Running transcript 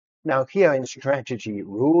Now here in strategy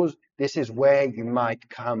rules, this is where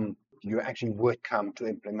you actually would come to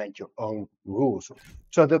implement your own rules.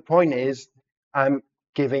 So the point is, I'm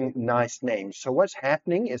giving nice names. So what's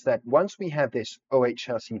happening is that once we have this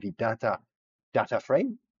OHLCV data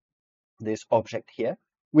frame, this object here,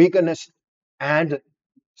 we're going to add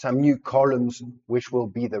some new columns, which will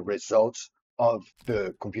be the results of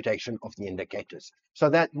the computation of the indicators. So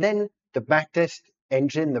that then the backtest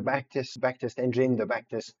engine, the backtest engine, the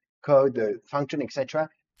backtest code, the function, etc.,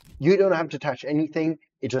 you don't have to touch anything.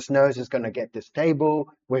 It just knows it's going to get this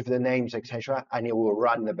table with the names, etc., and it will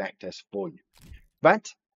run the backtest for you.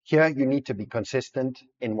 But here you need to be consistent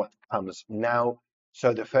in what comes now.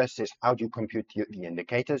 So the first is, how do you compute the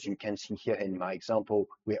indicators? You can see here in my example,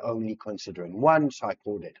 we're only considering one, so I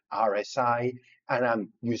called it RSI, and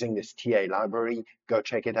I'm using this TA library. Go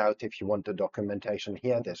check it out if you want the documentation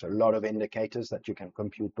here. There's a lot of indicators that you can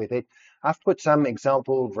compute with it. I've put some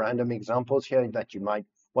random examples here that you might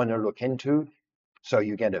want to look into, so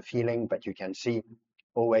you get a feeling, but you can see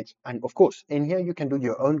always, and of course, in here you can do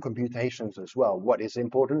your own computations as well. What is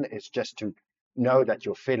important is just to know that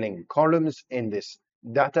you're filling columns in this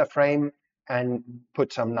data frame and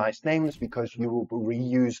put some nice names, because you will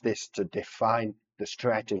reuse this to define the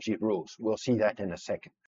strategy rules. We'll see that in a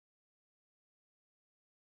second.